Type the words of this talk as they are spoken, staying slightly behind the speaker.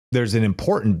there's an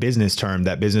important business term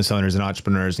that business owners and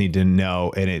entrepreneurs need to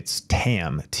know, and it's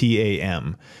TAM,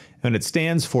 T-A-M. And it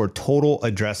stands for total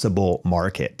addressable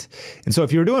market. And so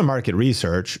if you were doing market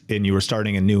research and you were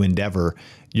starting a new endeavor,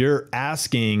 you're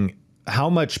asking,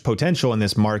 how much potential in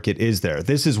this market is there?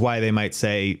 This is why they might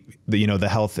say, the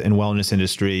health and wellness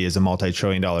industry is a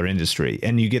multi-trillion-dollar industry,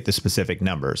 and you get the specific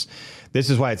numbers. This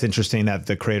is why it's interesting that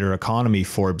the creator economy,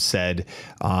 Forbes said,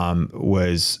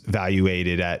 was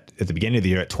valuated at the beginning of the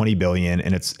year at 20 billion,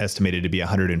 and it's estimated to be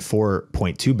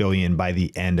 104.2 billion by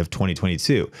the end of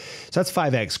 2022. So that's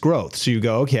 5x growth. So you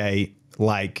go, okay,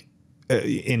 like,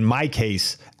 in my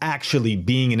case, actually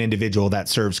being an individual that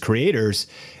serves creators,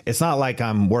 it's not like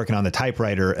I'm working on the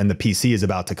typewriter and the PC is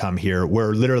about to come here.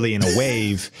 We're literally in a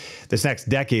wave. This next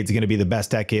decade is going to be the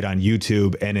best decade on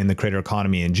YouTube and in the creator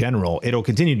economy in general. It'll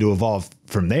continue to evolve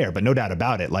from there, but no doubt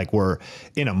about it. Like, we're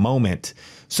in a moment.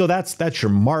 So that's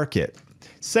your market.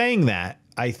 Saying that,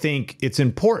 I think it's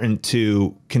important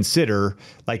to consider,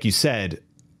 like you said,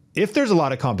 if there's a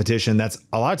lot of competition, that's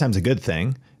a lot of times a good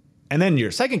thing. And then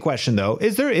your second question, though,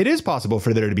 it is possible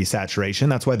for there to be saturation.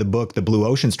 That's why the book, The Blue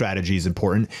Ocean Strategy, is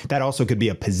important. That also could be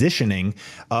a positioning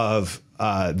of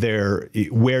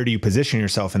where do you position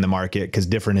yourself in the market, because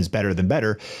different is better than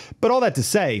better. But all that to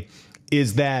say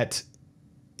is that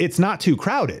it's not too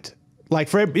crowded. Like,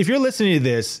 if you're listening to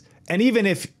this, and even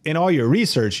if in all your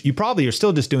research, you probably are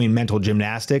still just doing mental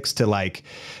gymnastics to like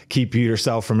keep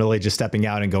yourself from really just stepping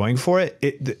out and going for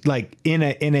it. Like in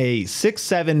a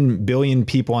 6-7 billion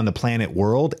people on the planet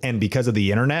world, and because of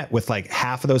the internet, with like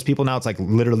half of those people now, it's like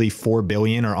literally 4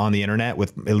 billion are on the internet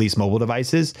with at least mobile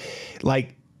devices.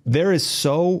 Like, there is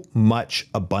so much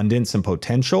abundance and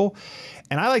potential.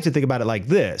 And I like to think about it like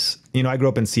this. I grew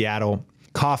up in Seattle.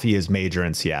 Coffee is major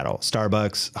in Seattle.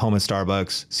 Starbucks, home of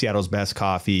Starbucks, Seattle's best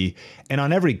coffee. And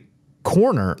on every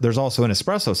corner, there's also an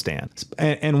espresso stand.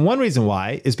 And one reason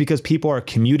why is because people are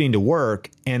commuting to work,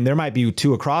 and there might be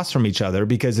two across from each other,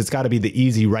 because it's got to be the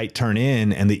easy right turn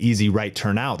in and the easy right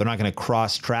turn out. They're not going to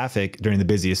cross traffic during the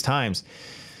busiest times.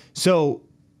 So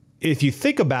if you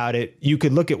think about it, you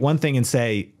could look at one thing and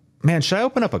say, man, should I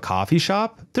open up a coffee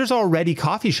shop? There's already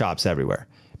coffee shops everywhere.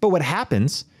 But what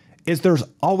happens is there's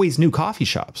always new coffee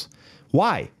shops.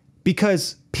 Why?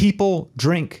 Because people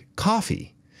drink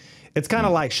coffee. It's kind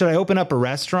of like, should I open up a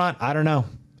restaurant? I don't know.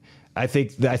 I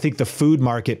think the food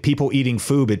market, people eating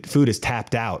food, but food is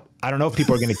tapped out. I don't know if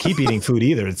people are going to keep eating food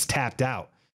either. It's tapped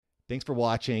out. Thanks for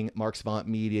watching Mark Savant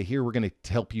Media. Here we're going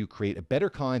to help you create a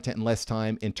better content in less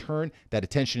time and turn that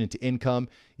attention into income.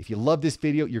 If you love this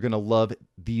video, you're going to love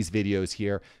these videos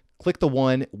here. Click the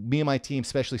one. Me and my team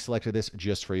specially selected this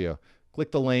just for you. Click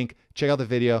the link, check out the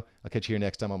video. I'll catch you here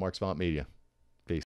next time on Mark Savant Media.